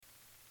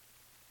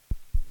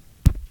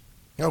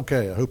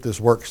Okay, I hope this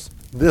works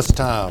this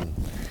time.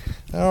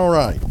 All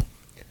right.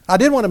 I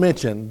did want to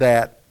mention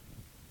that,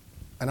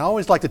 and I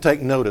always like to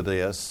take note of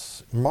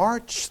this,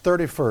 March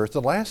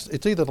 31st,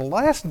 it's either the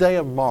last day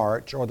of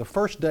March or the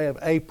first day of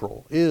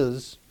April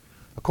is,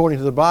 according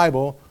to the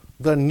Bible,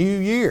 the new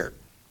year.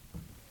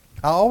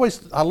 I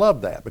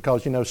love that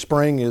because,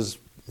 spring is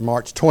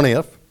March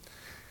 20th,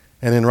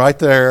 and then right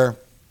there,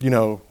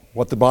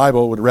 what the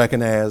Bible would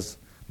reckon as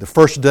the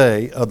first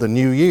day of the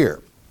new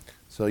year.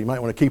 So you might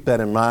want to keep that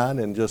in mind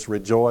and just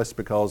rejoice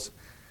because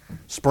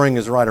spring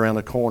is right around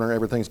the corner.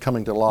 Everything's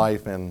coming to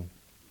life, and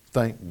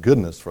thank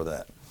goodness for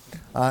that.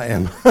 I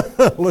am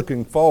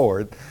looking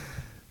forward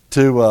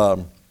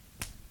to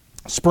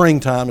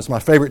springtime. It's my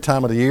favorite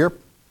time of the year.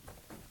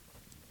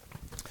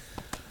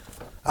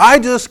 I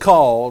just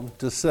called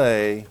to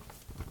say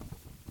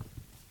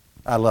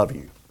I love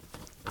you.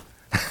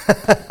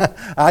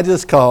 I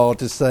just called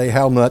to say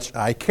how much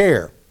I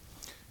care.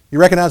 You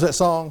recognize that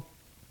song?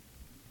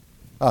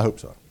 I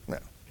hope so. No.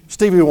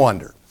 Stevie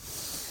Wonder.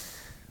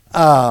 It's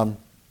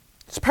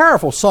a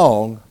powerful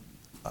song.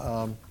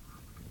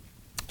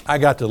 I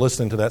got to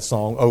listen to that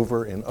song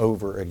over and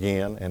over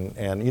again.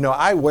 And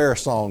I wear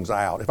songs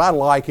out. If I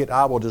like it,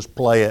 I will just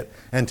play it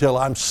until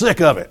I'm sick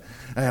of it.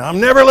 And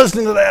I'm never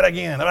listening to that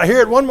again. If I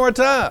hear it one more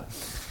time.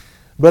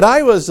 But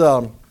I was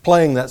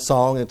playing that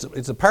song.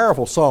 It's a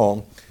powerful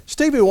song.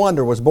 Stevie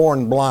Wonder was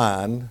born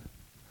blind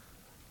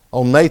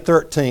on May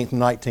 13th,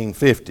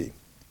 1950.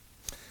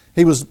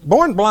 He was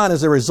born blind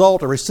as a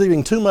result of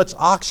receiving too much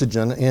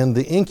oxygen in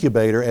the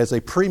incubator as a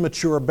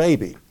premature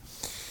baby.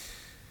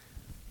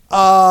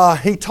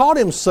 He taught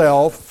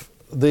himself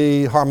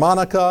the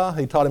harmonica,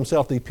 he taught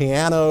himself the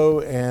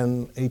piano,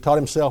 and he taught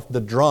himself the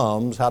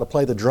drums, how to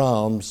play the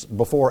drums,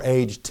 before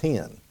age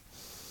 10.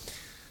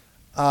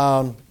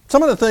 Some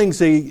of the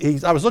things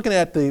I was looking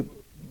at the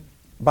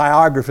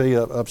biography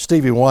of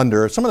Stevie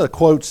Wonder, some of the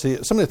quotes,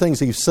 some of the things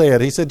he said,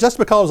 just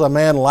because a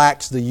man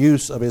lacks the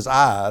use of his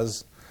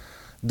eyes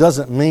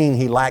doesn't mean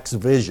he lacks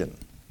vision.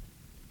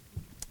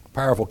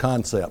 Powerful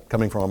concept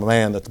coming from a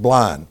man that's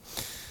blind.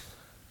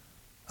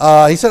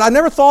 He said, I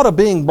never thought of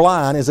being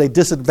blind as a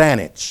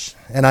disadvantage,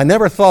 and I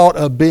never thought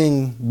of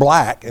being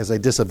black as a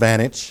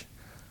disadvantage.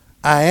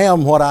 I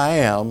am what I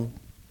am.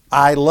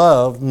 I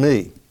love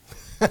me.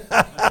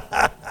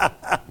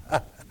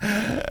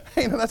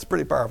 That's a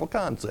pretty powerful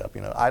concept.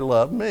 I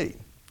love me.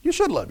 You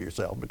should love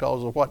yourself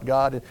because of what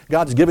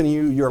God's given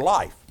you your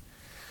life.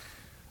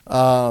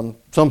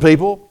 Some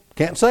people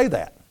can't say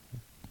that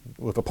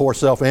with a poor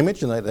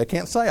self-image, and they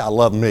can't say I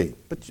love me.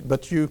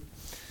 But you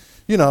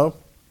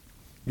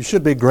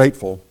should be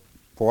grateful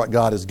for what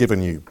God has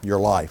given you, your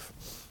life.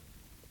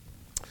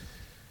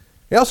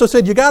 He also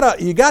said you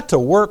got to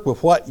work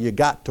with what you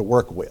got to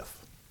work with.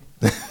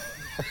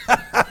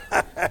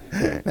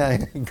 Now,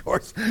 of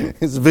course,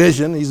 his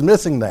vision, he's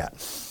missing that.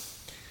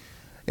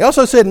 He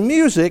also said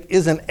music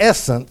is an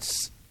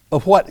essence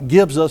of what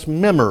gives us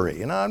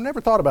memory. And I've never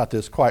thought about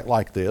this quite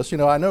like this.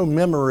 I know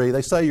memory,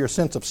 they say your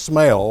sense of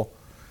smell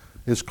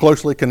is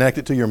closely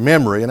connected to your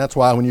memory, and that's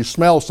why when you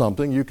smell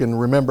something, you can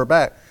remember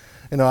back.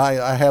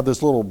 I have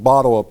this little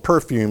bottle of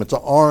perfume. It's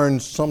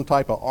some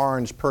type of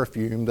orange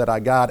perfume that I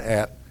got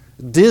at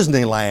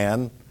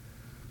Disneyland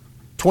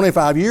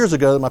 25 years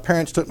ago. My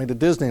parents took me to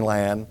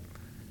Disneyland,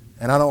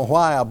 and I don't know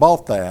why I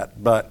bought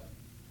that, but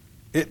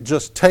it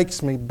just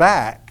takes me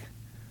back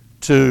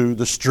to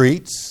the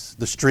streets,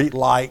 the street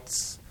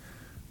lights,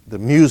 the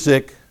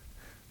music.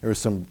 There was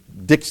some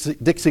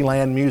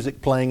Dixieland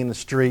music playing in the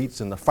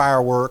streets, and the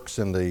fireworks,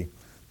 and the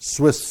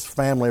Swiss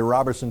Family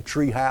Robertson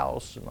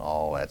Treehouse, and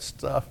all that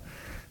stuff.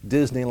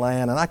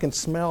 Disneyland, and I can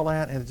smell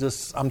that, and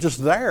I'm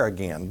just there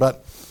again.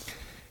 But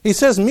he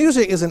says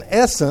music is an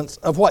essence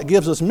of what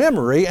gives us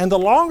memory, and the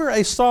longer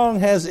a song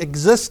has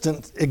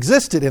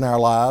existed in our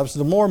lives,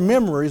 the more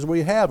memories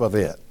we have of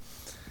it.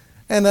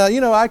 And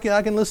I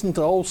can listen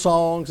to old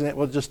songs, and it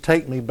will just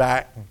take me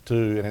back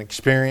to an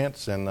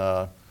experience, and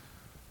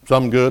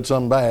some good,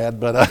 some bad,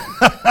 but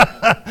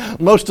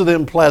most of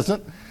them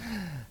pleasant.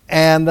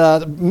 And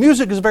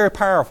music is very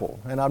powerful,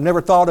 and I've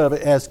never thought of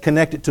it as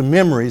connected to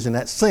memories in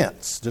that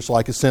sense, just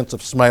like a sense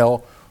of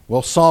smell.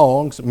 Well,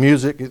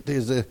 music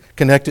is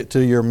connected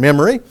to your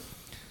memory.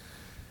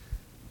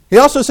 He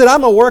also said,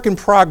 I'm a work in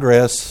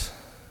progress,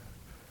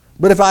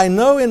 but if I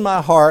know in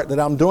my heart that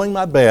I'm doing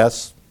my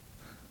best,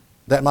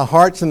 that my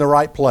heart's in the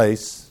right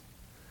place,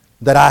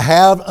 that I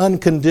have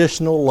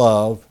unconditional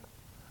love,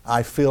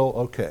 I feel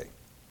okay.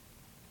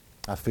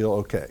 I feel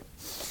okay.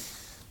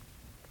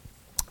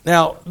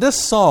 Now, this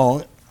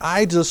song,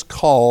 I just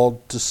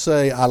called to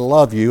say I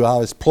love you. I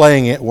was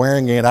playing it,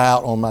 wearing it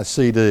out on my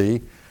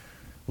CD,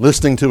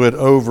 listening to it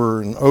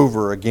over and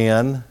over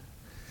again.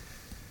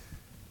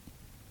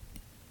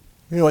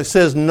 It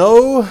says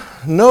no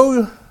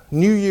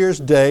New Year's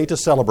Day to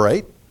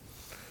celebrate,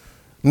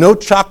 no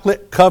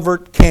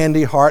chocolate-covered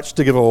candy hearts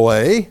to give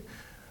away,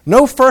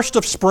 no first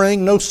of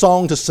spring, no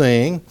song to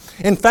sing.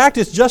 In fact,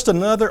 it's just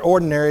another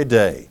ordinary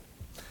day.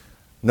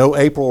 No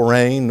April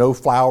rain, no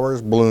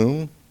flowers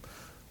bloom.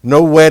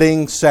 No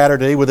wedding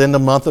Saturday within the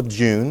month of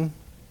June.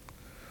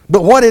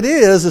 But what it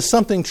is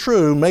something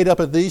true made up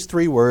of these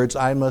three words,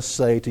 I must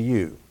say to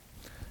you.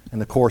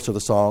 And the chorus of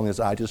the song is,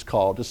 I just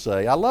called to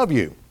say I love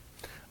you.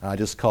 I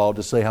just called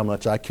to say how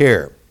much I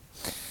care.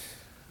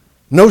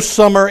 No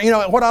summer,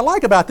 what I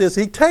like about this,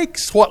 he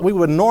takes what we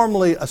would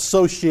normally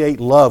associate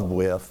love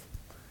with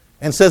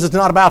and says it's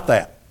not about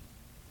that.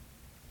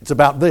 It's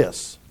about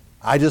this.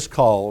 I just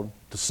called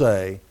to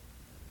say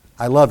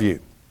I love you.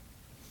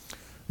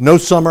 No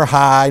summer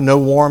high, no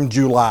warm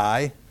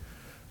July,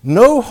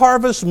 no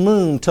harvest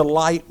moon to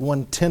light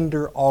one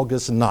tender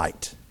August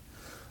night,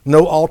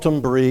 no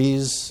autumn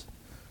breeze,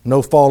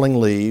 no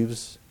falling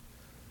leaves,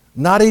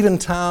 not even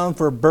time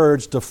for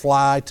birds to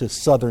fly to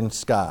southern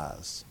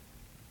skies.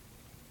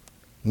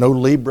 No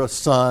Libra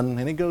sun,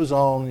 and he goes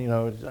on,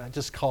 I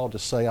just called to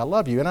say I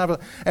love you. And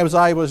as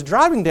I was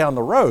driving down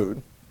the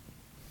road,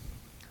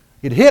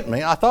 it hit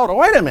me. I thought,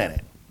 wait a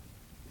minute.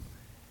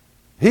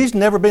 He's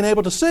never been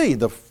able to see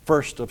the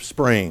first of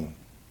spring,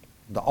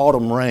 the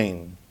autumn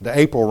rain, the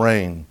April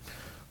rain,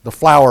 the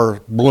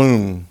flower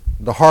bloom,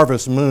 the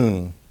harvest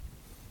moon,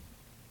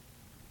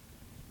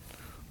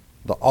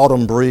 the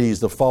autumn breeze,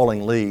 the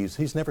falling leaves.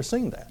 He's never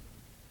seen that.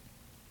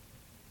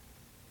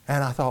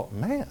 And I thought,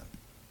 man,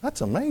 that's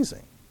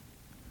amazing.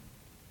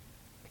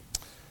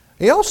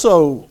 He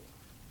also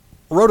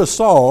wrote a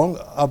song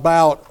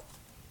about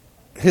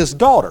his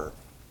daughter.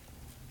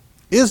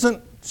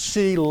 Isn't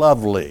she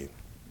lovely?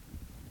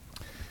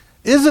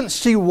 Isn't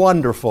she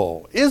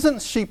wonderful?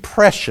 Isn't she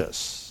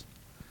precious?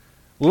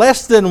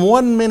 Less than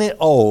 1 minute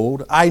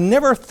old, I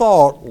never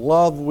thought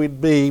love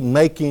would be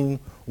making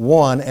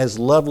one as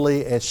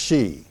lovely as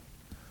she.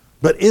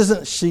 But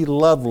isn't she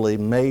lovely,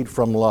 made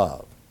from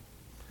love?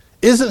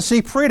 Isn't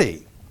she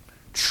pretty?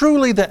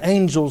 Truly the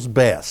angel's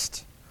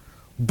best.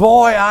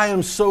 Boy, I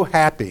am so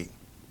happy.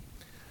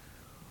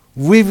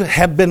 We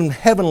have been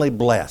heavenly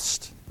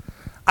blessed.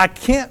 I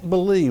can't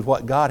believe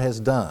what God has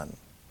done.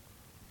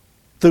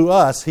 Through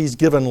us, He's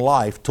given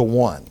life to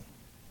one.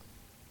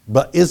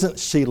 But isn't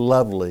she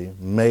lovely,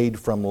 made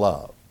from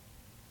love?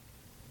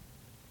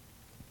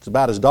 It's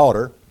about his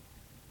daughter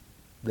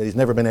that he's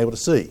never been able to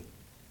see.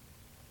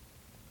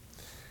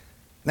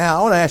 Now,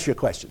 I want to ask you a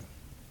question.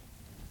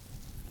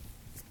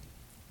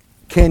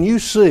 Can you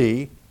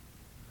see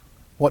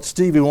what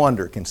Stevie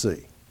Wonder can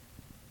see?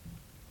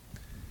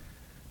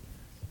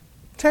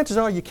 Chances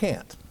are you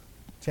can't.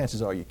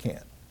 Chances are you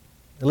can't.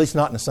 At least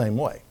not in the same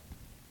way.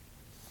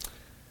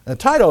 And the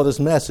title of this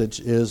message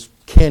is,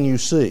 Can You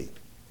See?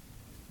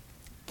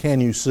 Can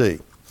you see?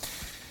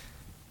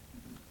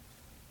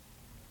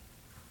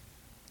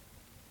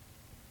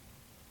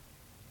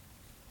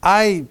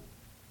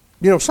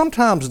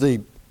 Sometimes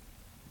the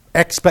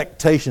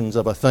expectations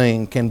of a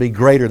thing can be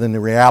greater than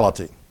the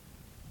reality.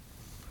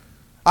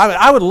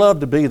 I would love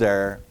to be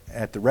there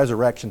at the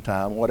resurrection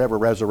time, whatever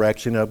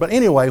resurrection. But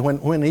anyway,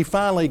 when he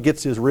finally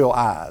gets his real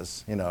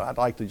eyes, I'd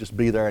like to just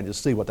be there and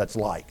just see what that's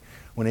like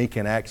when he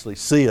can actually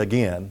see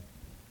again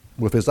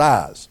with his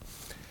eyes.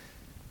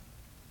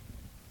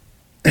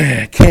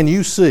 Can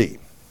you see?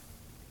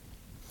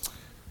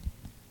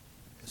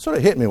 It sort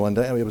of hit me one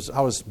day.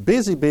 I was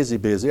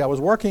busy. I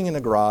was working in the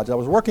garage. I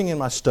was working in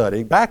my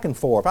study, back and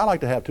forth. I like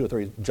to have 2 or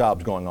 3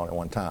 jobs going on at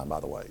one time, by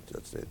the way.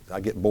 I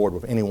get bored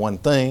with any one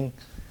thing.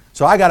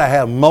 So I got to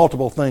have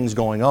multiple things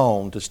going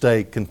on to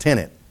stay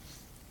contented.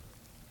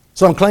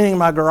 So I'm cleaning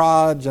my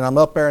garage, and I'm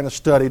up there in the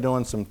study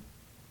doing some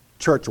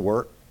church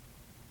work.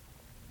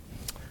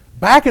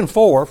 Back and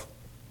forth,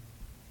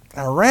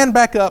 I ran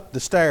back up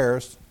the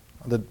stairs,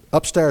 the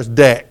upstairs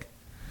deck,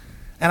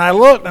 and I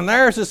looked, and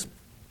there's this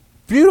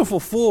beautiful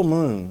full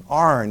moon,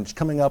 orange,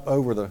 coming up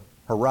over the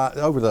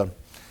horizon, over the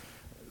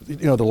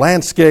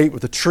landscape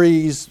with the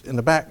trees in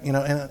the back, and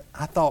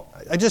I thought,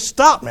 I just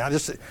stopped me.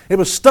 It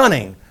was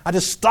stunning. I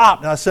just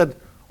stopped and I said,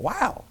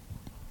 wow,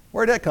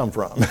 where'd that come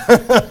from?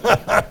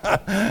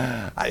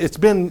 It's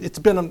been,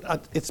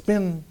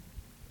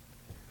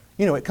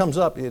 it comes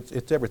up,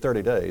 it's every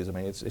 30 days. I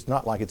mean, it's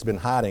not like it's been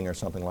hiding or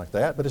something like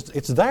that, but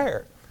it's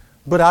there.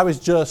 But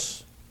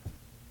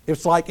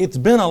it's like it's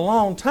been a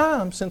long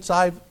time since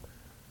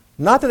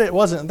not that it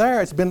wasn't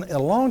there, it's been a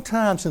long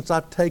time since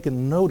I've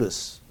taken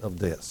notice of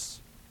this.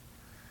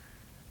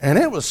 And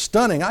it was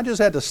stunning. I just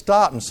had to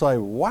stop and say,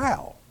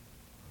 wow.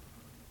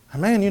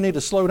 Man, you need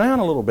to slow down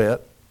a little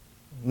bit.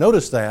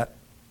 Notice that.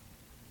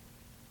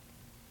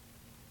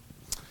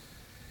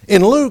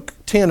 In Luke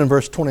 10 and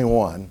verse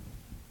 21,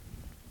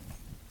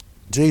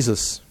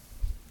 Jesus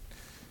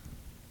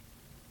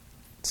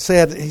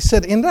said,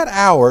 in that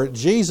hour,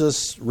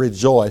 Jesus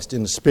rejoiced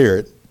in the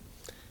Spirit.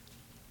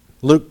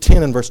 Luke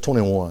 10 and verse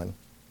 21.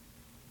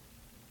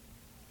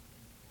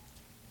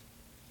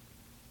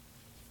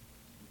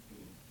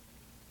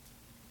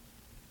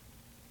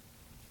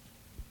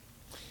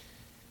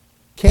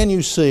 Can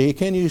you see?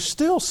 Can you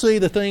still see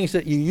the things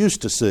that you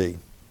used to see?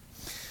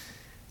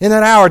 In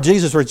that hour,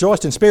 Jesus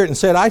rejoiced in spirit and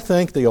said, I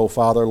thank thee, O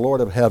Father,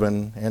 Lord of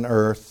heaven and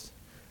earth,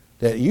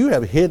 that you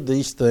have hid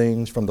these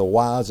things from the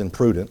wise and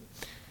prudent,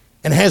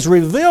 and has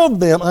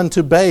revealed them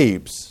unto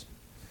babes,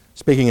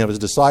 speaking of his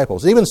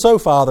disciples. Even so,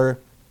 Father,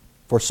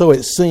 for so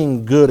it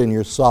seemed good in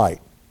your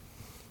sight.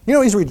 You know,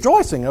 he's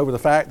rejoicing over the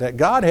fact that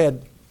God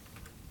had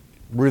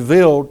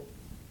revealed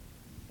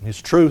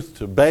His truth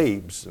to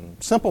babes and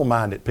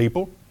simple-minded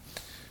people.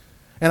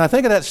 And I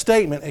think of that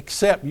statement,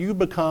 except you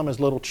become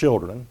as little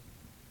children,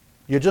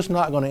 you're just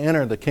not going to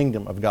enter the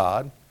kingdom of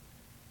God.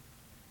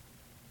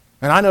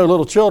 And I know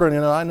little children,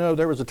 I know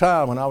there was a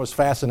time when I was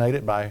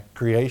fascinated by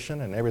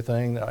creation and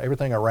everything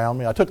around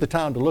me. I took the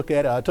time to look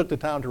at it. I took the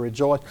time to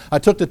rejoice. I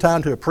took the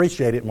time to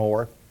appreciate it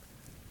more,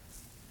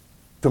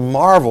 to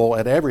marvel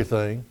at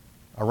everything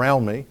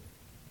around me.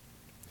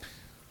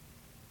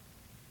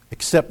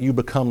 Except you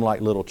become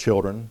like little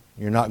children,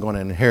 you're not going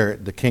to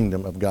inherit the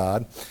kingdom of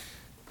God.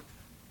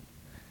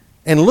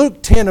 In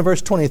Luke 10 and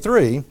verse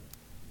 23,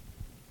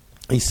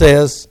 he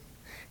says,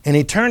 and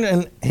he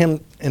turned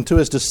him into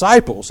his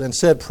disciples and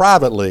said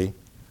privately,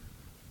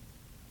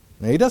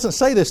 now he doesn't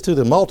say this to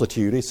the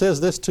multitude, he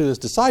says this to his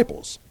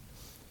disciples,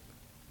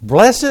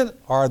 blessed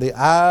are the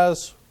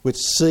eyes which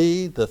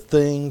see the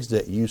things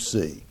that you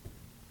see.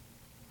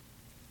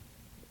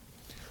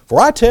 For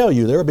I tell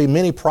you, there will be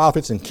many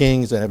prophets and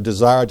kings that have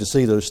desired to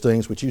see those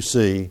things which you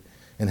see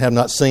and have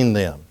not seen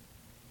them,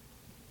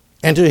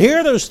 and to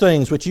hear those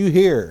things which you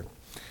hear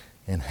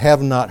and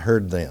have not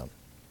heard them.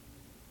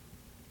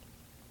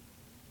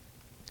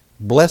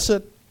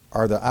 Blessed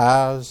are the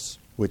eyes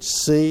which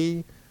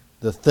see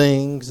the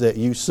things that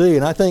you see.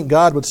 And I think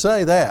God would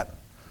say that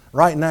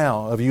right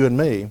now of you and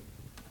me.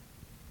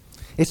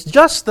 It's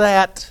just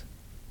that,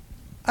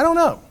 I don't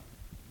know.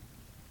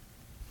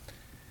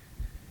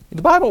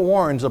 The Bible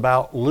warns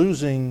about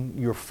losing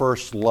your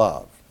first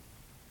love.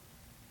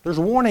 There's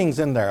warnings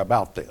in there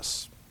about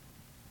this.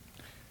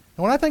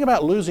 And when I think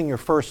about losing your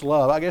first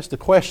love, I guess the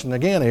question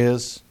again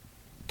is,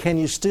 can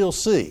you still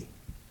see?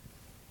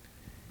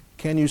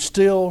 Can you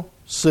still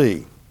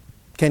see?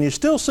 Can you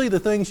still see the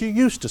things you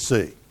used to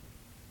see?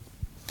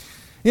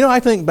 You know, I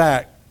think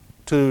back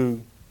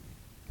to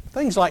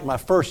things like my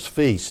first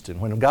feast and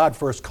when God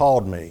first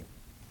called me.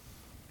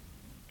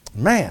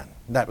 Man,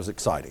 that was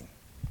exciting.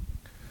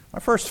 My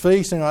first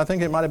feast, I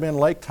think it might have been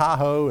Lake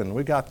Tahoe, and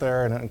we got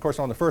there, and of course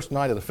on the first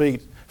night of the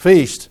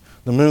feast,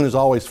 the moon is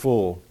always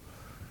full.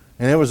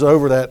 And it was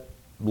over that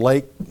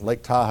Lake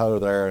Tahoe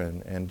there,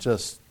 and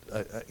just,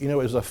 it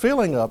was a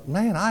feeling of,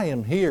 man, I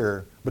am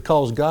here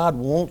because God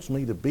wants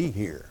me to be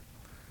here.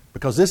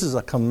 Because this is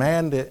a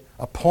commanded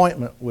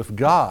appointment with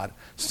God.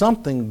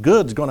 Something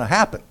good's going to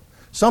happen.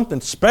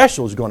 Something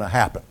special is going to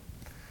happen.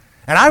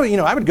 And I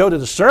would go to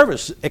the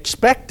service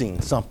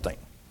expecting something.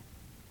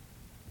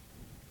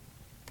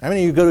 How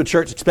many of you go to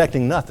church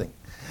expecting nothing?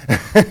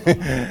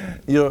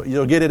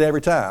 You'll get it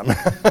every time.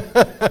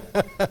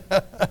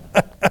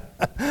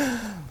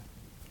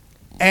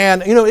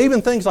 And,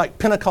 even things like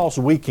Pentecost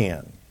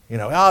weekend. It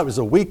was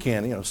a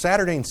weekend,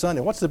 Saturday and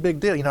Sunday. What's the big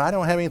deal? I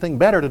don't have anything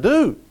better to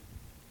do.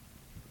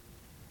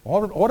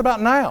 What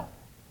about now?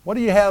 What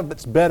do you have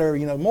that's better,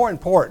 more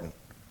important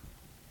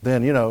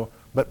than,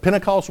 but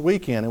Pentecost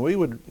weekend, and we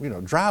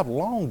would, drive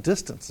long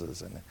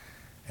distances.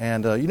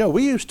 And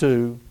we used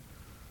to,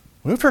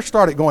 when we first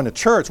started going to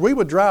church, we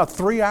would drive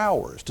 3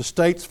 hours to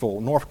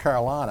Statesville, North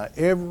Carolina,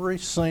 every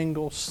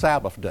single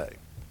Sabbath day.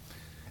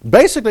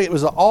 Basically, it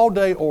was an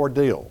all-day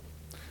ordeal.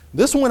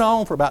 This went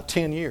on for about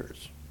 10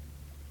 years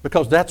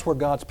because that's where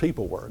God's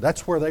people were.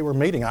 That's where they were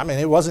meeting. I mean,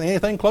 it wasn't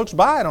anything close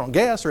by, I don't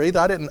guess, or either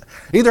I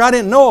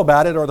didn't know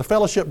about it or the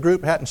fellowship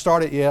group hadn't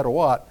started yet or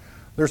what.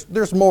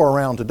 There's more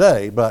around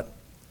today,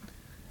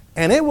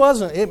 and it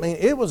was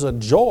a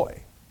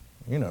joy.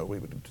 We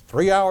would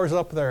 3 hours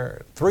up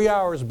there, 3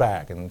 hours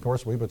back, and of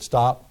course we would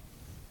stop,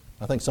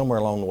 I think somewhere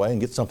along the way and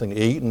get something to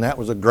eat, and that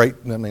was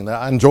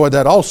I enjoyed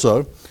that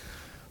also.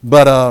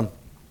 But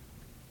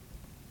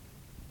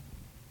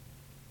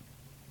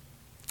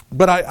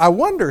I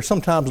wonder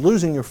sometimes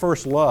losing your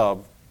first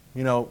love,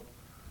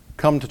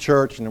 come to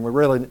church and we're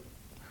really,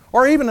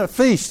 or even a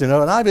feast, and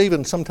I've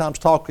even sometimes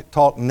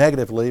talked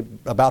negatively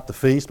about the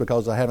feast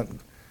because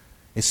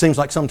it seems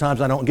like sometimes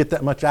I don't get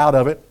that much out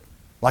of it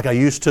like I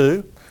used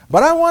to.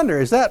 But I wonder,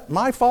 is that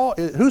my fault?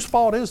 Whose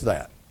fault is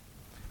that?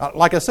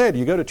 Like I said,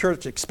 you go to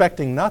church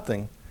expecting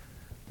nothing,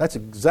 that's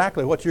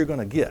exactly what you're going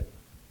to get,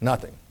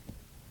 nothing.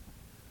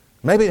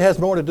 Maybe it has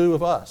more to do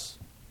with us,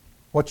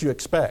 what you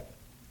expect.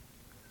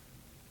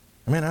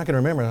 I can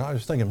remember, I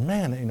was thinking,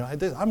 man,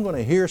 I'm going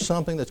to hear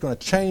something that's going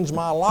to change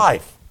my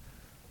life,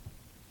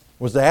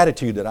 was the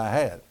attitude that I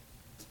had.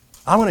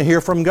 I'm going to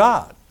hear from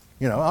God.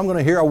 I'm going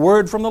to hear a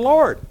word from the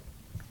Lord.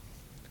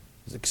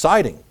 It's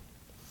exciting.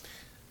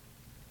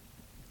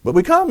 But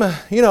we come,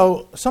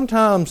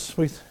 sometimes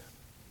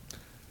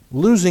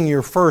losing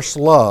your first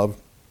love.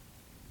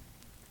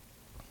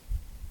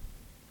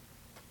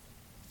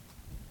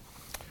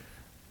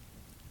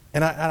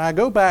 And I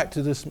go back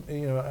to this,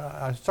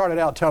 I started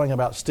out telling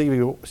about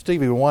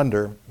Stevie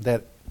Wonder,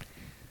 that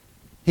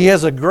he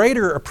has a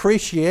greater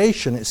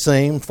appreciation, it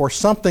seems, for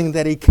something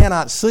that he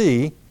cannot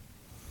see.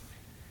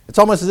 It's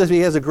almost as if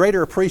he has a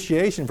greater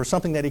appreciation for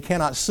something that he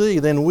cannot see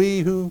than we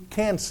who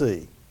can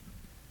see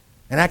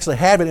and actually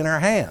have it in our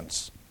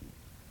hands.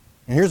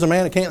 And here's a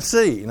man that can't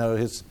see.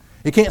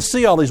 He can't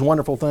see all these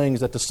wonderful things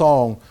that the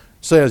song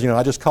says.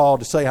 I just called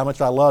to say how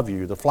much I love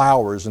you, the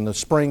flowers and the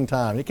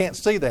springtime. He can't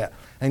see that.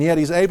 And yet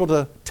he's able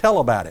to tell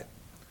about it.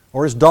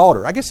 Or his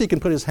daughter. I guess he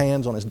can put his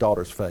hands on his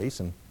daughter's face,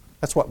 and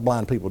that's what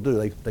blind people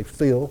do. They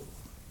feel,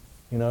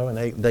 and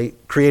they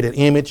create an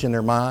image in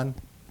their mind.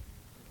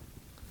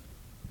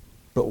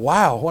 But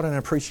wow, what an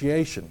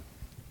appreciation.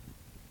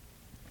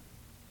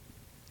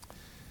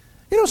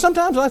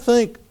 Sometimes I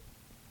think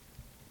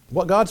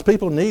what God's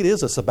people need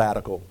is a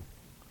sabbatical.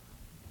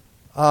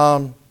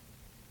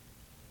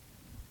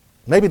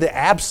 Maybe the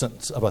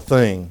absence of a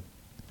thing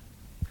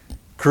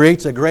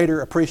creates a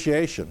greater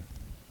appreciation.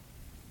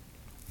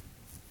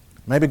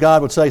 Maybe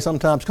God would say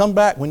sometimes, come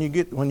back when you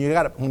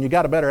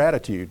got a better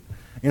attitude.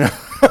 You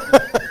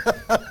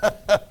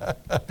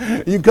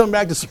can come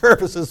back to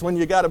services when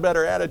you got a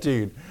better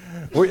attitude.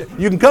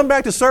 You can come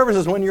back to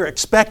services when you're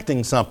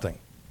expecting something.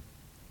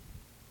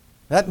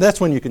 That's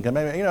when you can come.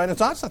 And it's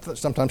not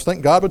sometimes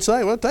think God would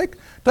say, well, take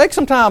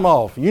some time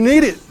off. You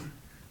need it.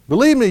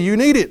 Believe me, you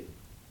need it.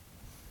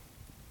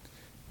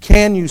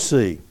 Can you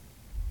see?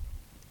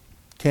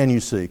 Can you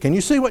see? Can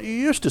you see what you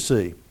used to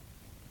see?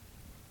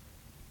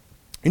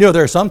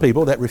 There are some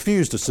people that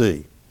refuse to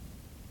see.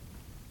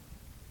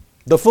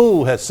 The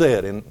fool has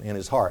said in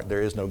his heart,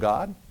 there is no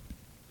God.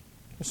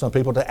 There's some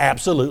people that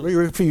absolutely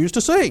refuse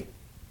to see.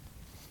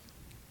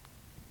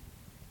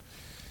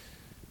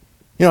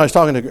 I was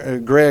talking to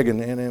Greg,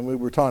 and we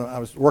were talking. I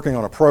was working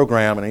on a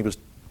program, and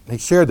he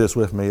shared this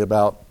with me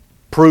about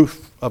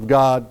proof of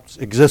God's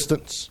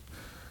existence.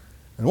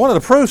 And one of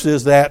the proofs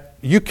is that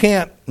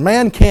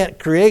man can't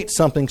create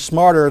something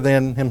smarter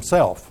than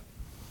himself.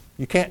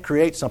 You can't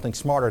create something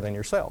smarter than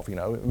yourself.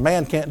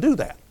 Man can't do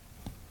that.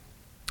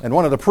 And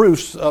one of the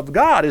proofs of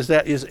God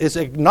is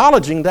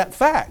acknowledging that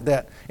fact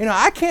that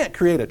I can't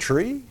create a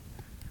tree,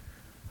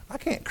 I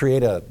can't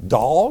create a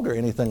dog or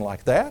anything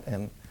like that,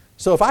 and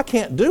so if I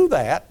can't do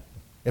that,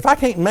 if I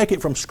can't make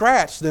it from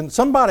scratch, then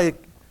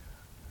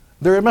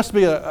there must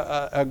be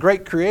a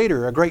great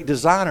creator, a great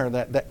designer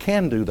that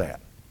can do that.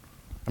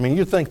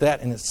 You'd think that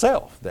in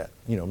itself, that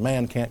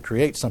man can't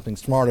create something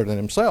smarter than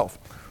himself,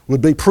 would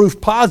be proof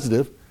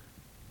positive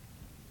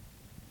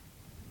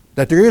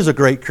that there is a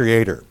great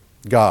creator,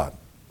 God.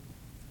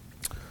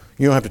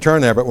 You don't have to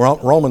turn there, but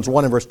Romans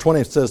 1 and verse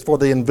 20 says, for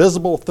the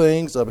invisible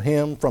things of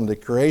Him from the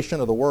creation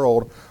of the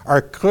world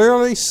are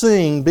clearly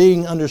seen,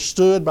 being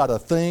understood by the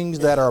things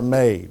that are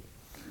made.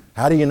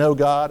 How do you know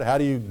God? How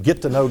do you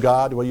get to know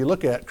God? Well, you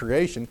look at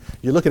creation.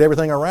 You look at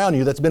everything around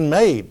you that's been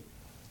made.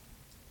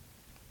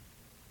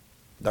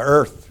 The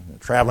earth,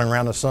 traveling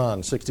around the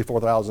sun,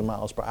 64,000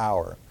 miles per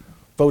hour.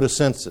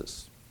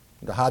 Photosynthesis,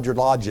 the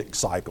hydrologic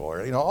cycle,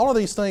 all of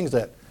these things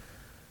that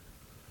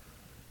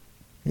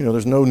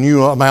there's no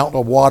new amount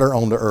of water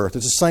on the earth.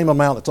 It's the same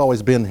amount that's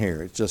always been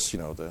here. It's just,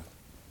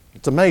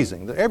 it's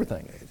amazing.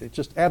 Everything. It's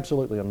just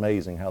absolutely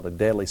amazing how the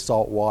deadly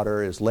salt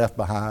water is left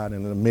behind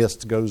and the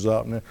mist goes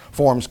up and it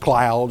forms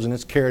clouds and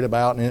it's carried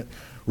about and it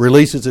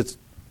releases its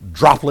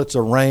droplets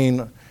of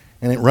rain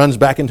and it runs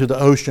back into the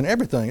ocean.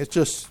 Everything.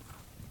 It's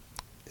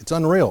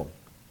unreal.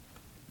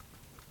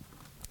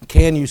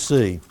 Can you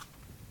see?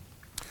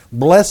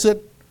 Blessed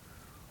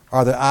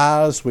are the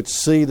eyes which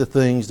see the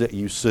things that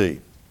you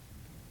see.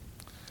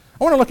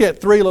 I want to look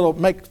at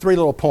make three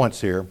little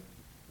points here.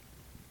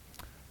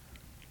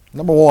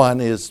 Number one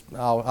is,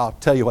 I'll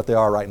tell you what they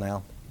are right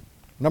now.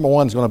 Number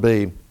one is going to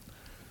be,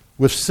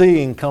 with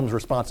seeing comes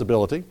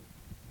responsibility.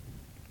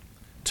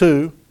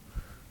 2,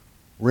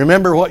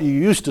 remember what you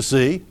used to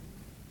see.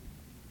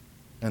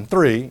 And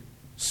 3,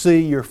 see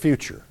your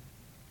future.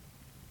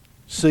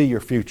 See your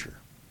future.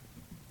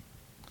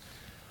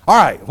 All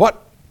right,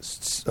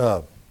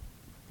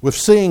 with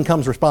seeing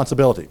comes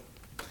responsibility.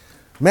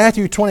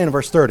 Matthew 20 and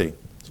verse 30.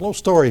 There's a little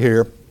story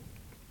here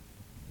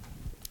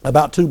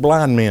about 2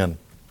 blind men.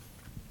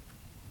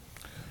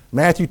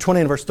 Matthew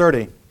 20 and verse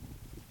 30.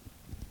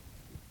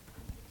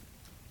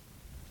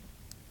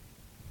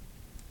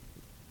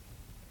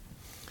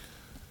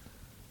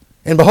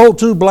 And behold,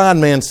 2 blind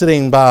men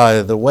sitting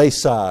by the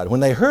wayside, when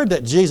they heard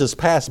that Jesus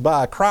passed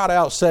by, cried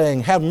out,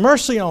 saying, have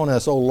mercy on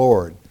us, O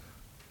Lord,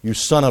 you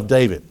Son of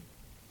David.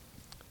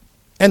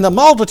 And the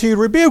multitude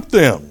rebuked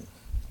them,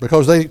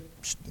 because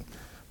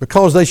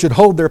they should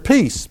hold their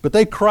peace. But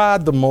they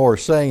cried the more,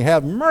 saying,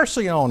 have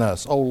mercy on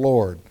us, O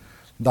Lord,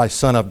 thy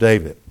Son of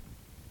David.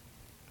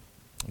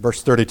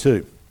 Verse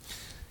 32.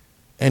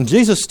 And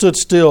Jesus stood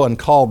still and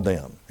called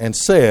them, and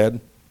said,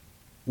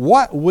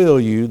 what will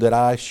you that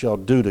I shall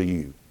do to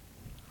you?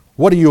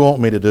 What do you want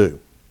me to do?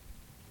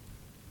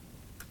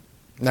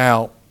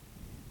 Now,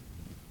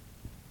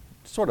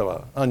 sort of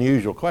an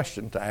unusual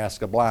question to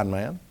ask a blind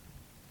man.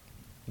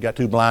 You got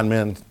 2 blind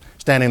men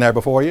standing there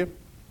before you.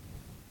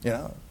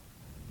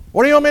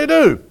 What do you want me to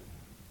do?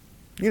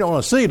 You don't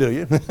want to see, do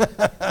you?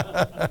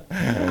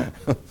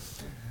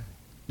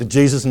 Did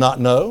Jesus not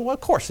know? Well,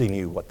 of course he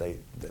knew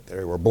that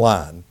they were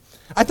blind.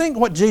 I think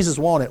what Jesus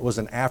wanted was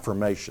an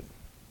affirmation.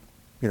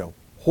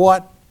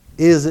 What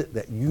is it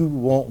that you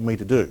want me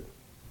to do?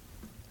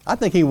 I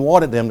think he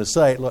wanted them to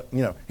say, look,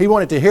 he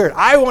wanted to hear it.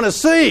 I want to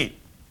see.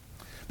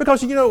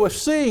 Because, with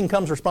seeing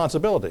comes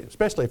responsibility,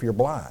 especially if you're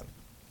blind.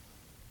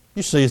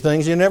 You see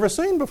things you've never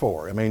seen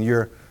before.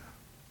 Your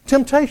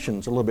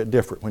temptation's a little bit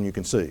different when you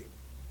can see.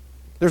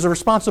 There's a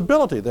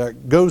responsibility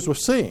that goes with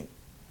seeing.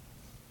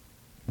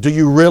 Do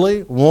you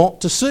really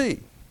want to see?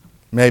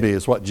 Maybe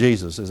is what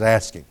Jesus is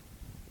asking.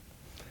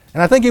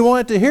 And I think he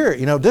wanted to hear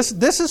it.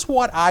 This is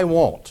what I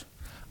want.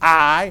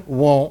 I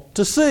want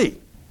to see.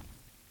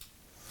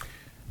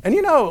 And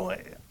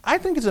I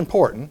think it's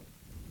important.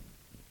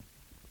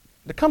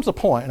 There comes a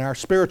point in our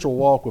spiritual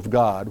walk with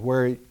God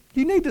where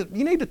you need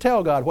to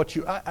tell God what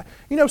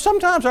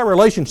sometimes our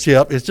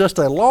relationship is just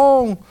a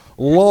long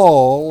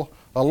lull,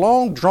 a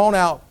long drawn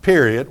out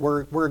period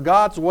where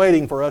God's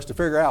waiting for us to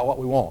figure out what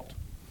we want.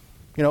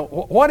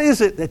 What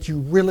is it that you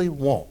really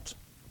want?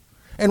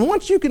 And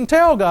once you can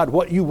tell God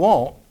what you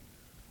want,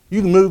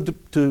 you can move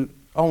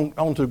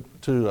on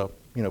to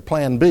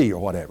plan B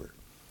or whatever.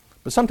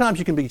 But sometimes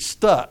you can be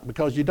stuck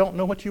because you don't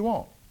know what you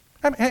want.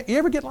 You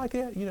ever get like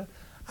that?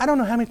 I don't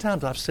know how many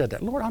times I've said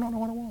that. Lord, I don't know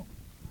what I want.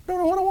 I don't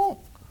know what I want.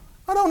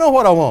 I don't know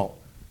what I want.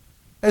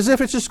 As if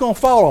it's just going to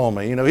fall on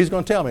me. He's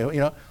going to tell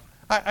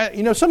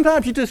me.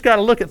 Sometimes you just got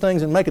to look at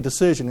things and make a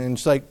decision and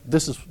say,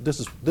 this is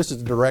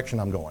the direction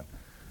I'm going.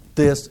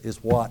 This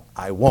is what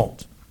I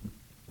want.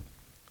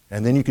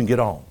 And then you can get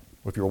on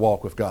with your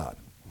walk with God.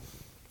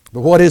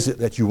 But what is it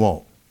that you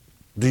want?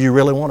 Do you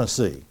really want to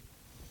see?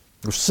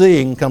 With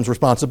seeing comes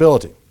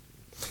responsibility.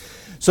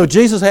 So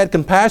Jesus had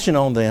compassion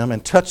on them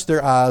and touched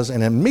their eyes,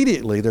 and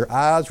immediately their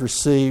eyes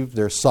received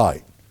their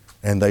sight,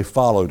 and they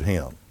followed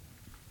him.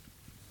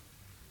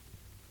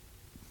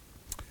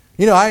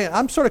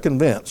 I'm sort of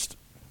convinced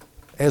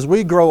as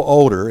we grow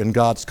older in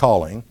God's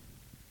calling,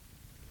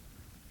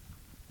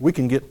 we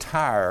can get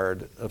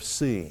tired of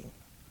seeing.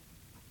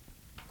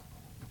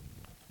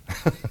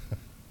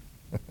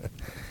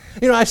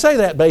 I say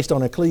that based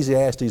on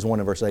Ecclesiastes 1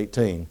 and verse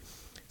 18. It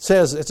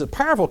says, it's a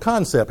powerful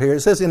concept here.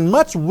 It says, in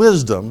much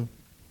wisdom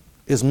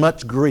is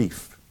much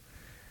grief,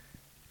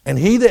 and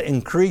he that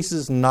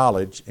increases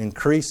knowledge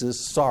increases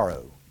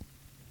sorrow.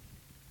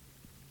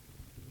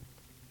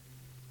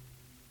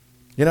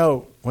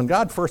 When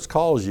God first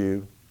calls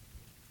you,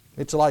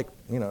 it's like,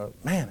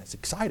 man, it's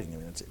exciting.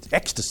 It's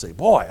ecstasy.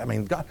 Boy,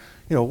 God,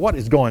 what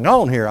is going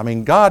on here?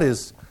 God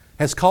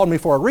has called me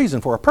for a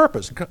reason, for a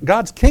purpose.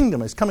 God's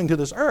kingdom is coming to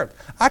this earth.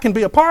 I can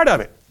be a part of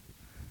it.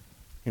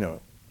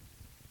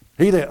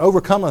 He that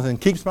overcometh and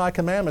keeps my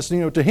commandments,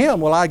 to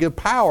him will I give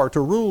power to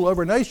rule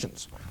over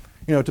nations.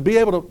 To be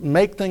able to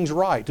make things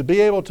right, to be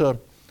able to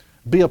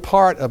be a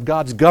part of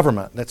God's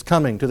government that's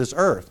coming to this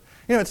earth.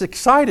 It's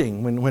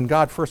exciting when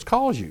God first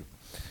calls you.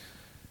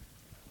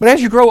 But as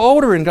you grow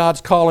older in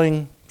God's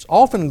calling,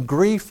 often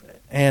grief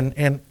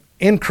and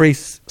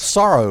increased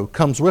sorrow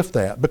comes with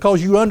that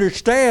because you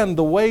understand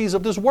the ways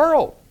of this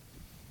world.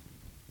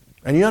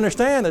 And you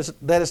understand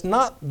that it's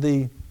not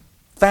the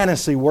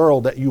fantasy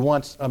world that you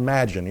once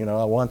imagined.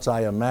 Once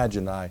I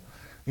imagined I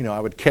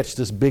would catch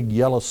this big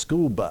yellow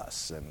school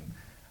bus and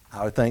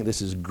I would think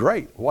this is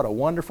great. What a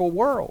wonderful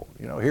world.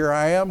 Here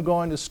I am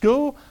going to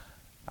school.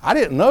 I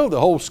didn't know the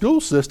whole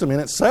school system in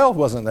itself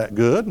wasn't that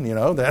good,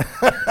 that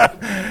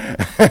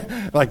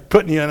like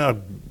putting you in a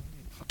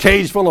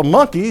cage full of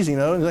monkeys, you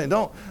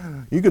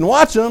can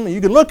watch them, you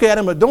can look at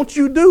them, but don't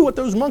you do what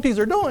those monkeys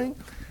are doing.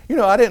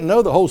 I didn't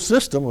know the whole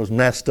system was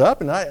messed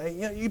up, and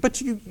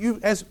but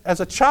as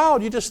a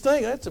child, you just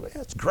think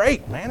it's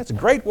great, man. It's a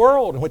great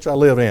world in which I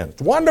live in.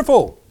 It's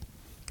wonderful.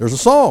 There's a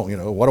song,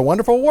 what a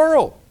wonderful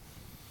world.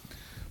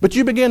 But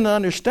you begin to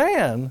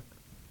understand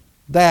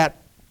that,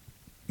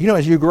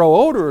 as you grow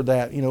older,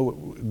 that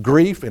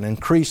grief and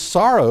increased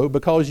sorrow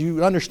because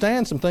you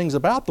understand some things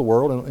about the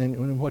world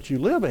and what you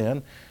live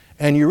in,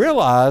 and you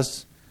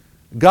realize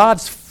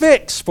God's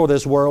fix for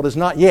this world is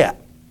not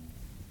yet.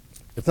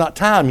 It's not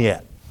time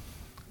yet.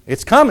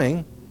 It's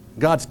coming,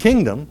 God's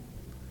kingdom,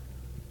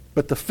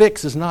 but the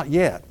fix is not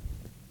yet.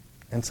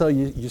 And so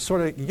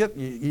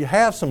you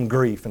have some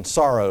grief and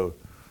sorrow,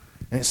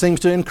 and it seems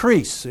to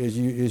increase as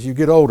you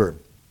get older.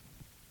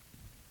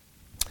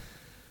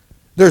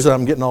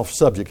 I'm getting off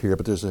subject here,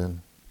 but you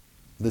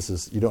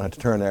don't have to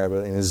turn there,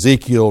 but in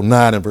Ezekiel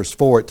 9 and verse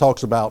 4, it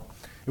talks about,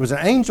 it was an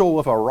angel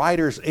with a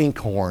writer's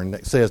inkhorn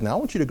that says, now I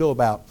want you to go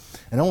about,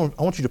 and I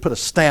want you to put a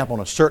stamp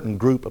on a certain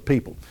group of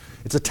people.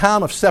 It's a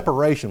time of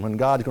separation when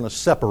God's going to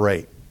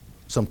separate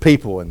some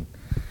people. And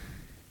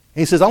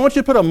he says, I want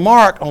you to put a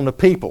mark on the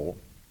people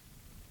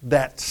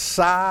that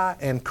sigh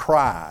and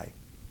cry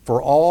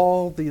for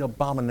all the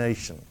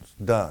abominations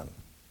done.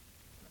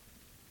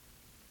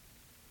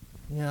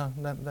 Yeah,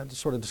 that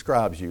sort of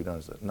describes you,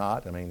 does it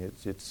not? I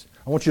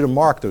want you to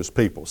mark those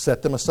people,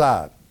 set them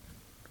aside.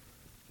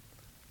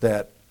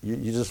 That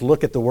you just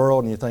look at the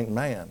world and you think,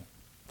 man,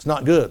 it's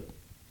not good.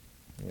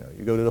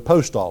 You go to the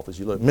post office,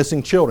 you look,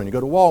 missing children. You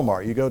go to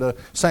Walmart, you go to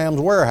Sam's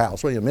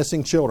Warehouse,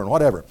 missing children,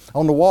 whatever,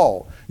 on the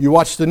wall. You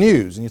watch the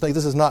news and you think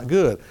this is not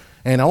good.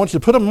 And I want you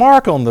to put a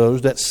mark on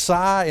those that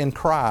sigh and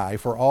cry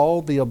for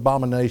all the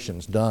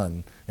abominations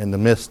done in the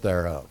midst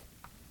thereof.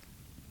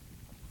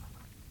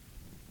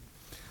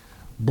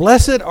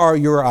 Blessed are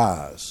your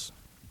eyes.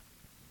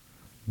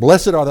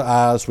 Blessed are the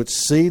eyes which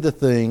see the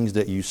things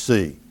that you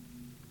see.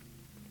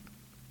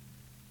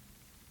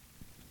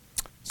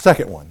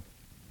 Second one.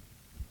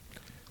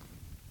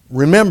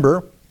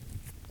 Remember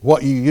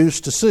what you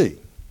used to see.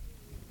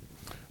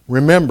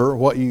 Remember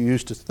what you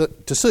used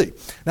to see.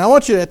 Now I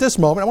want you, at this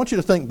moment, I want you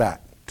to think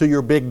back to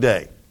your big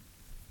day.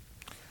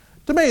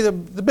 To me, the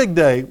big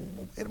day,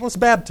 it was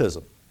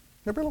baptism.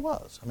 It really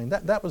was. I mean,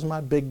 that was my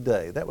big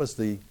day. That was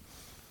the...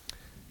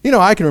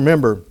 I can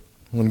remember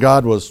when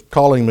God was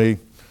calling me,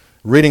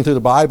 reading through the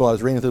Bible. I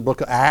was reading through the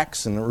book of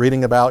Acts and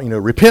reading about,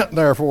 repent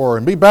therefore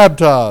and be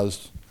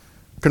baptized,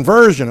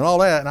 conversion and all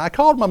that. And I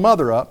called my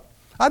mother up.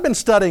 I'd been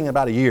studying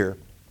about a year.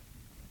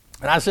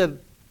 And I said,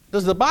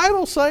 does the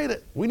Bible say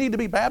that we need to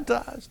be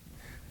baptized?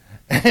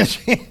 And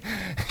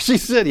she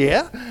said,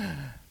 yeah.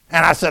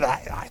 And I said,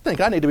 I think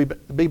I need to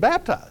be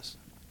baptized.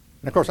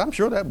 And of course, I'm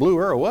sure that blew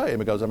her away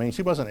because,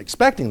 she wasn't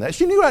expecting that.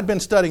 She knew I'd been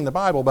studying the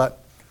Bible,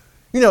 but,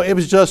 it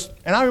was just,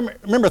 and I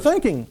remember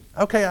thinking,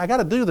 okay, I got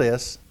to do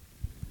this,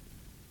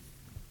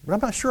 but I'm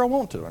not sure I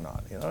want to or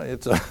not.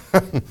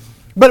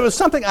 But it was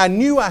something I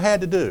knew I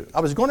had to do.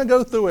 I was going to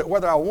go through it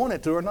whether I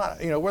wanted to or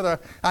not,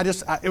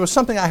 it was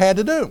something I had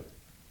to do.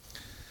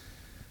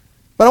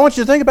 But I want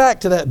you to think back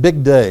to that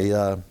big day.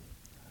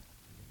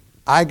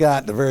 I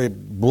got the very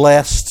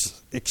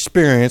blessed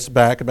experience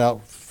back about,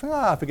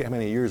 I forget how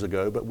many years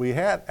ago, but we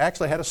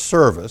actually had a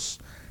service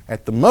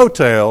at the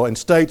motel in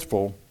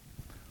Statesville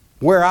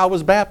where I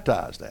was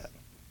baptized at.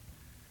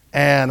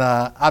 And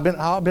I've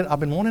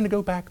been wanting to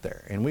go back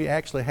there. And we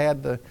actually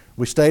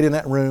we stayed in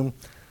that room,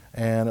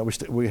 and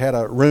we had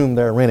a room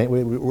there rented.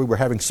 We were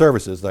having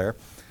services there.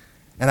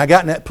 And I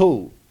got in that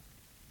pool,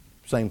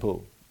 same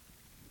pool.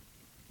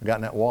 I got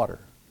in that water.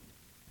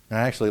 And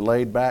I actually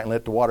laid back and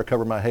let the water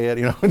cover my head,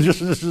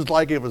 just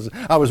like it was.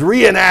 I was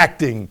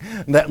reenacting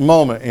that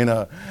moment,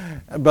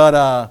 But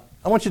I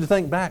want you to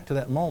think back to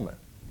that moment.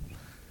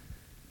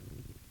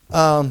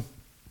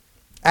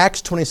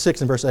 Acts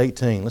 26 and verse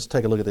 18. Let's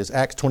take a look at this.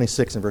 Acts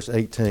 26 and verse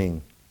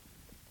 18.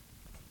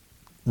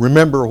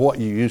 Remember what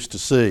you used to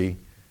see.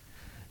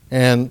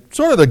 And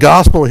sort of the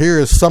gospel here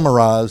is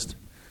summarized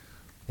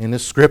in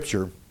this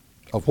scripture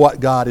of what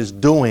God is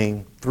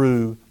doing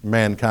through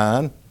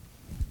mankind,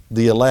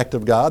 the elect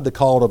of God, the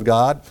called of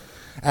God.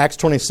 Acts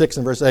 26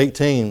 and verse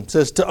 18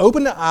 says, to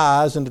open the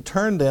eyes and to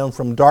turn them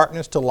from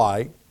darkness to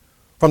light,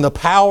 from the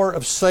power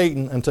of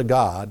Satan unto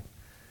God,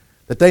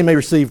 that they may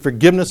receive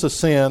forgiveness of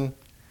sin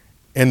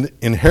and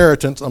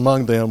inheritance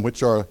among them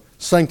which are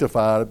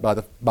sanctified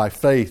by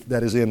faith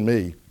that is in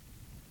me.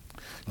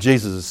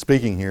 Jesus is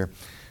speaking here.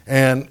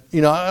 And,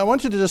 I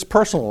want you to just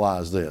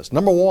personalize this.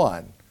 Number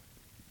one,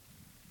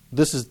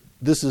 this is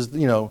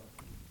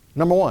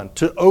number one,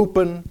 to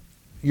open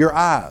your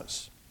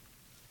eyes.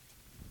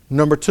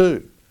 Number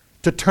two,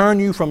 to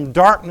turn you from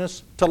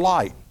darkness to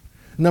light.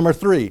 Number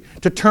three,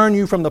 to turn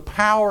you from the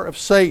power of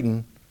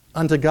Satan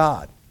unto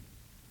God.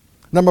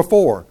 Number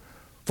four,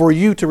 for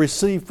you to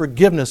receive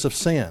forgiveness of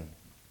sin.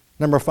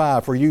 Number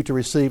five, for you to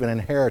receive an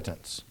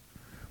inheritance,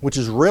 which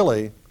is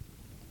really,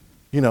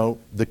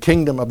 the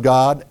kingdom of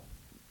God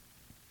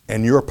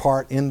and your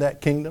part in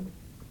that kingdom.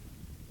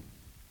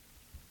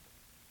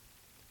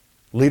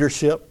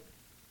 Leadership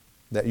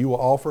that you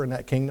will offer in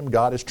that kingdom.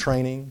 God is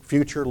training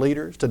future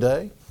leaders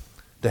today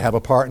to have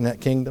a part in that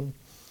kingdom.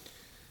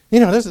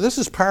 This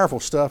is powerful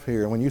stuff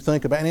here when you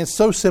think about it. And it's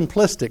so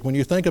simplistic when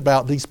you think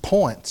about these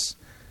points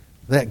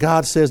that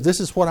God says, this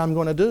is what I'm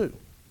going to do.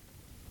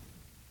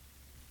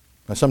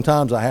 Now,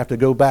 sometimes I have to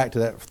go back to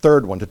that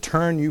third one, to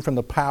turn you from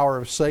the power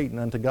of Satan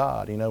unto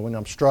God. When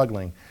I'm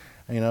struggling,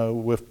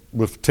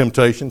 with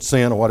temptation,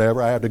 sin, or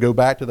whatever, I have to go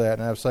back to that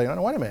and I have to say,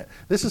 wait a minute,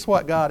 this is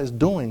what God is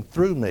doing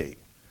through me.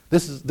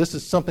 This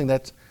is something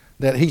that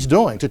He's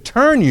doing, to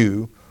turn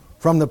you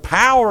from the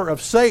power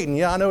of Satan.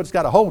 Yeah, I know it's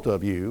got a hold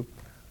of you,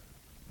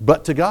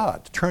 but to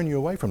God, to turn you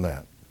away from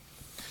that.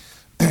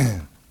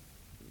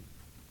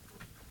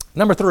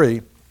 Number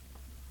three,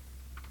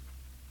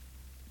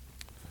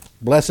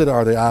 blessed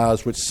are the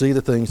eyes which see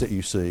the things that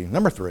you see.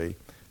 Number three,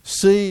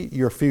 see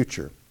your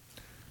future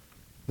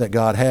that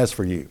God has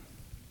for you.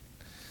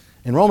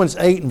 In Romans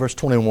 8 and verse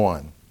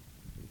 21,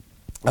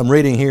 I'm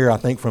reading here, I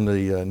think, from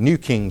the New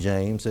King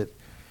James. It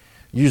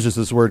uses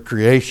this word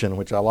creation,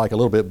 which I like a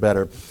little bit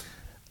better.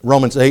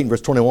 Romans 8 and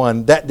verse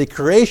 21, that the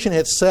creation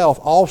itself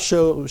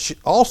also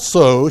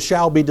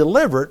shall be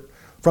delivered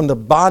from the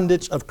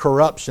bondage of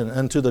corruption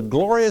unto the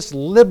glorious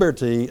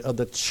liberty of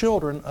the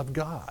children of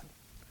God.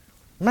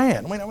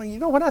 Man,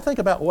 when I think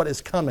about what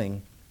is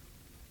coming,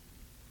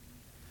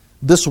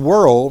 this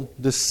world,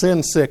 this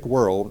sin-sick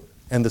world,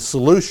 and the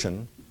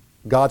solution,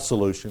 God's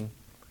solution,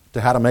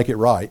 to how to make it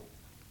right.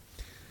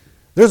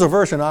 There's a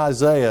verse in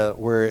Isaiah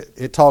where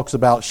it talks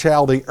about,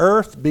 shall the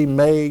earth be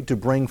made to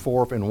bring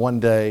forth in one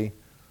day,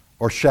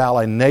 or shall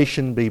a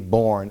nation be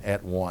born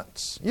at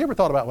once? You ever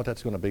thought about what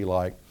that's going to be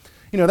like?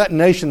 That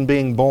nation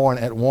being born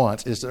at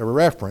once is a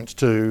reference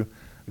to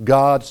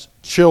God's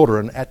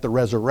children at the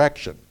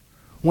resurrection.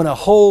 When a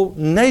whole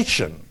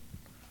nation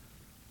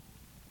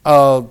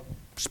of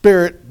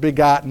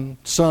Spirit-begotten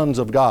sons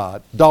of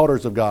God,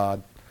 daughters of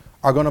God,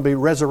 are going to be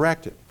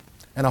resurrected.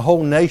 And a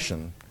whole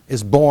nation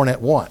is born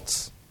at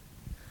once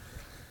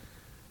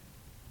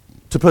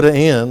to put an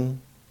end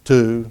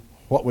to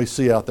what we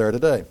see out there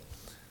today.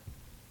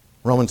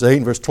 Romans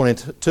 8 verse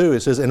 22,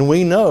 it says, "And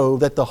we know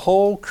that the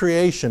whole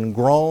creation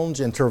groans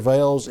and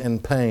travails in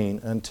pain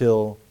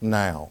until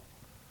now."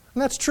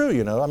 And that's true,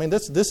 you know. I mean,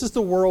 this is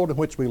the world in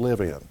which we live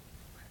in.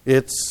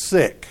 It's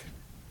sick.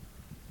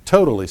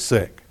 Totally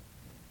sick.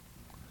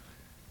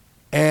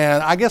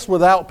 And I guess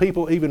without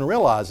people even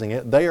realizing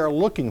it, they are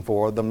looking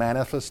for the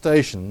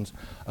manifestations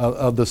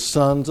of the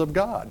sons of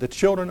God, the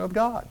children of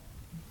God.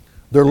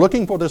 They're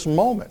looking for this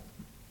moment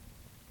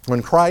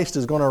when Christ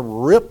is going to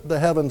rip the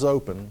heavens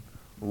open,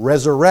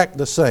 resurrect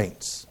the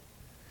saints,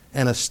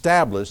 and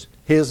establish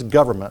His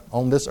government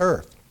on this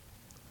earth.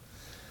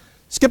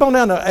 Skip on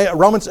down to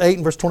Romans 8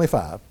 and verse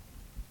 25.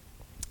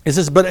 It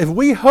says, "But if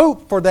we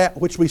hope for that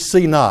which we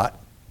see not,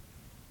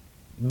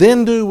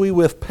 then do we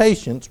with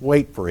patience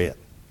wait for it."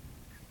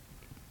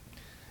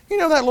 You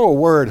know that little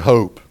word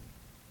hope.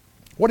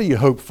 What do you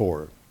hope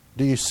for?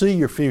 Do you see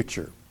your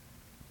future?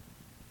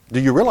 Do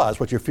you realize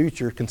what your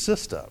future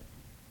consists of?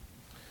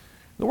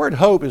 The word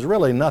hope is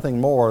really nothing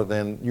more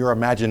than your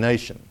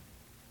imagination.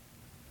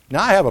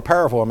 Now, I have a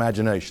powerful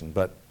imagination,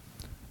 but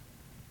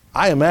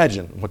I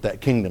imagine what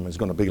that kingdom is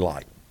going to be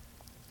like.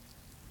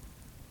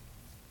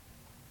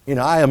 You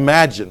know, I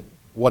imagine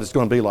what it's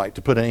going to be like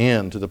to put an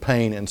end to the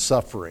pain and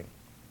suffering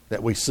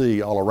that we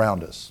see all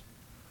around us.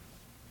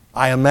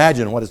 I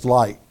imagine what it's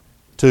like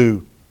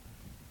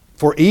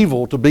for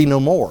evil to be no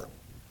more.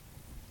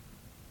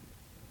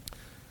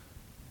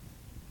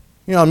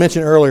 You know, I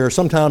mentioned earlier,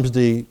 sometimes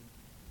the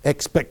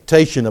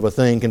expectation of a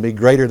thing can be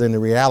greater than the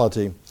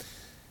reality.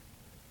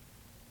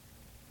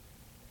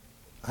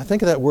 I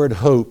think of that word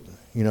hope,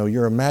 you know,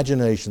 your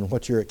imagination,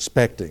 what you're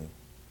expecting.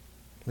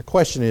 The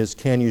question is,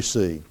 can you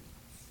see?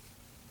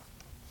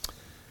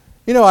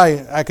 You know,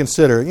 I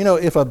consider, you know,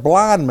 if a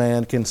blind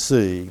man can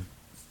see,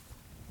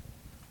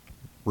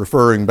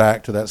 referring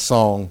back to that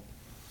song,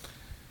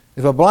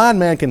 if a blind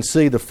man can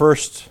see the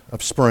first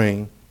of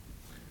spring,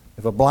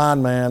 if a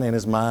blind man in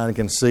his mind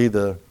can see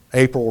the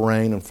April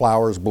rain and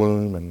flowers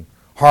bloom and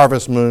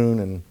harvest moon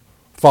and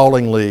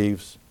falling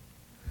leaves,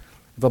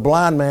 if a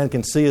blind man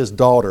can see his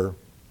daughter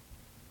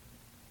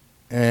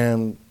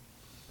and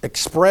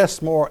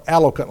express more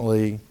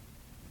eloquently,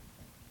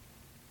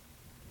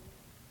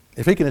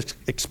 if he can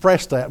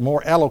express that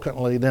more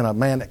eloquently than a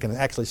man that can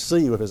actually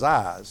see with his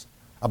eyes,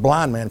 a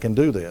blind man can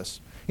do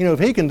this. You know, if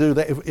he can do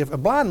that, if a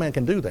blind man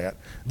can do that,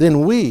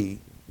 then we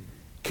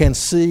can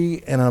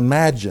see and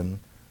imagine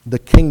the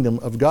kingdom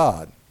of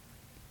God.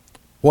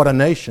 What a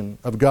nation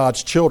of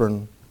God's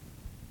children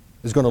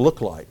is going to look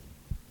like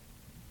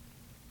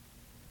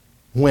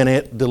when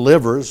it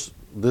delivers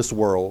this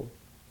world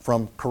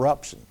from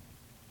corruption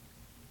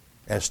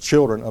as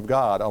children of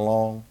God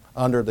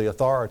under the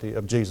authority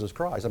of Jesus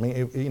Christ. I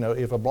mean,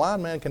 if a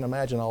blind man can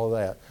imagine all of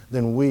that,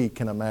 then we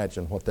can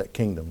imagine what that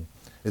kingdom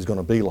is going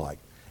to be like.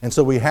 And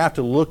so we have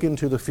to look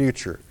into the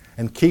future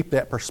and keep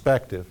that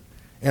perspective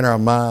in our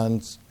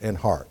minds and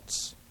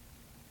hearts.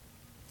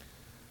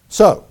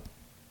 So,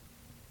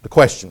 the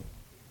question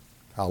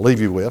I'll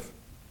leave you with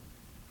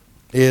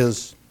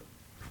is,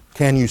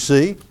 can you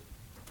see?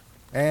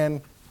 And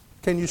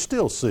can you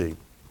still see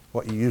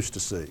what you used to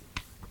see?